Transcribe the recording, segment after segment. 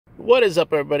What is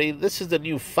up, everybody? This is the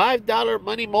new $5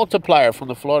 money multiplier from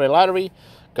the Florida Lottery.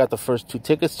 Got the first two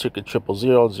tickets, ticket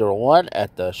 00001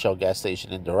 at the Shell gas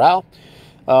station in Doral.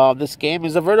 This game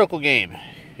is a vertical game.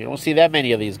 You don't see that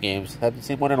many of these games. Haven't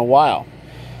seen one in a while.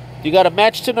 You got to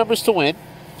match two numbers to win.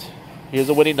 Here's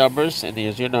the winning numbers, and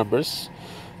here's your numbers.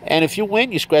 And if you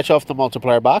win, you scratch off the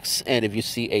multiplier box. And if you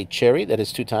see a cherry, that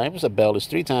is 2 times. A bell is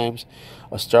 3 times.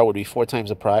 A star would be 4 times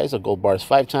the prize. A gold bar is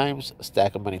 5 times. A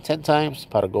stack of money 10 times.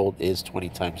 Pot of gold is 20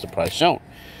 times the prize shown.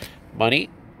 Money,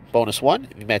 bonus 1.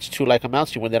 If you match 2 like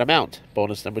amounts, you win that amount.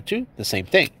 Bonus number 2, the same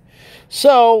thing.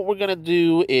 So what we're going to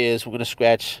do is we're going to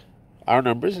scratch our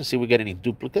numbers and see if we get any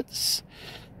duplicates.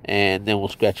 And then we'll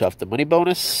scratch off the money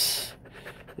bonus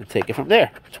and take it from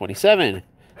there. 27,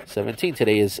 17.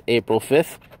 Today is April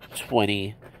 5th.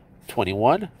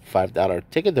 2021 $5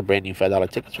 ticket, the brand new $5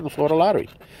 tickets from the Florida Lottery.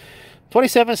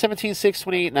 27, 17, 6,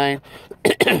 28, 9,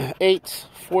 8,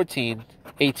 14,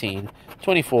 18,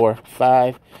 24,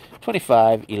 5,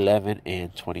 25, 11,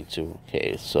 and 22.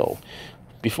 Okay, so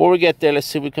before we get there, let's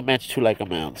see if we can match 2 like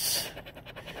amounts.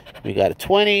 We got a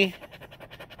 20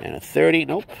 and a 30.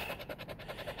 Nope.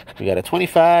 We got a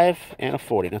 25 and a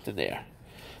 40. Nothing there.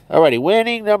 Alrighty,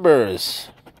 winning numbers.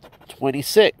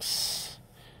 26.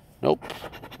 Nope.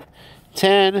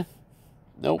 10.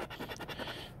 Nope.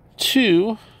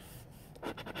 2.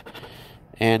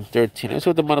 And 13. That's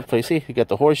what the multiplier. See, you got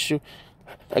the horseshoe.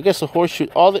 I guess the horseshoe.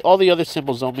 All the other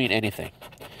symbols don't mean anything.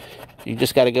 You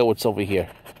just got to get what's over here.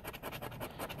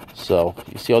 So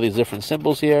you see all these different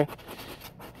symbols here.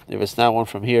 If it's not one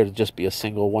from here, it'll just be a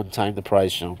single one time the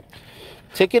prize shown.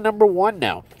 Ticket number 1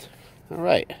 now. All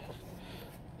right.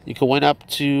 You can win up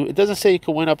to. It doesn't say you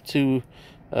can win up to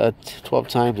 12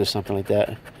 times or something like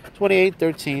that. 28,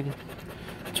 13,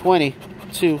 20,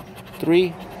 2,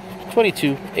 3,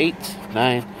 22, 8,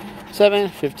 9, 7,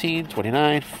 15,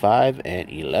 29, 5, and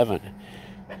 11.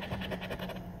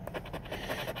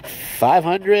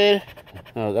 500.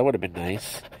 Oh, that would have been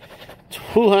nice.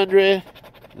 200.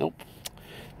 Nope.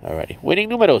 Alrighty. Winning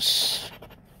numeros.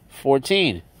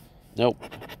 14. Nope.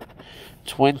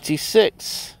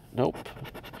 26. Nope.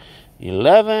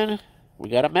 11. We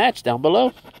got a match down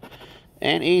below.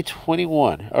 And a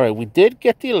 21. All right, we did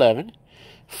get the 11.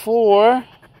 For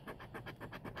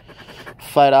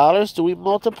 $5, do we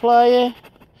multiply it?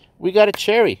 We got a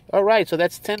cherry. All right, so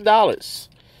that's $10.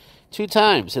 2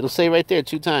 times. It'll say right there,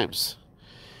 2 times.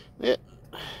 Yeah,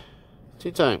 2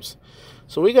 times.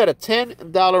 So we got a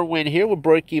 $10 win here with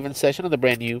break-even session on the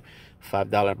brand new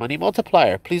 $5 money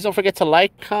multiplier. Please don't forget to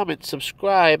like, comment,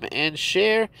 subscribe, and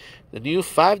share the new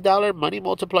 $5 money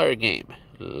multiplier game.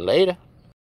 Later.